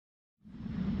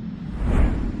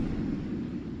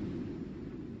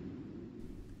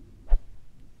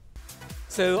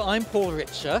So I'm Paul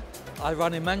Richer. I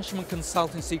run a management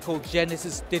consultancy called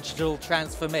Genesys Digital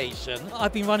Transformation.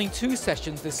 I've been running two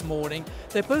sessions this morning.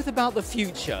 They're both about the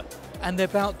future and they're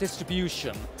about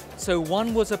distribution. So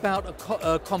one was about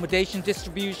accommodation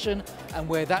distribution and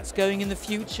where that's going in the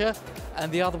future, and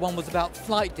the other one was about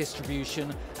flight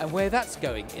distribution and where that's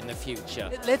going in the future.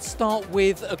 Let's start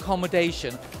with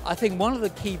accommodation. I think one of the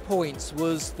key points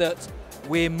was that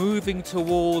we're moving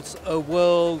towards a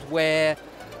world where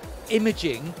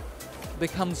imaging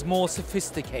becomes more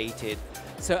sophisticated.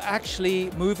 So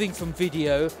actually moving from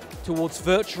video towards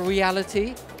virtual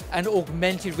reality and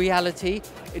augmented reality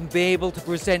and be able to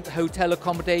present hotel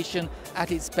accommodation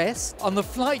at its best. On the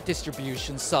flight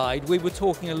distribution side, we were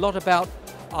talking a lot about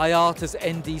IATA's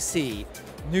NDC,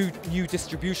 new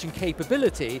distribution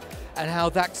capability, and how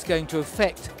that's going to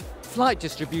affect flight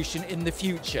distribution in the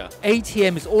future.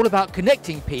 ATM is all about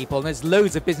connecting people, and there's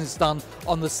loads of business done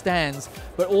on the stands,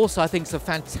 but also I think it's a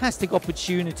fantastic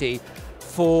opportunity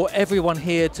for everyone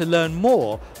here to learn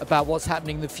more about what's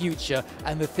happening in the future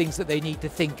and the things that they need to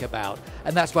think about.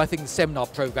 And that's why I think the seminar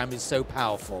program is so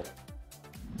powerful.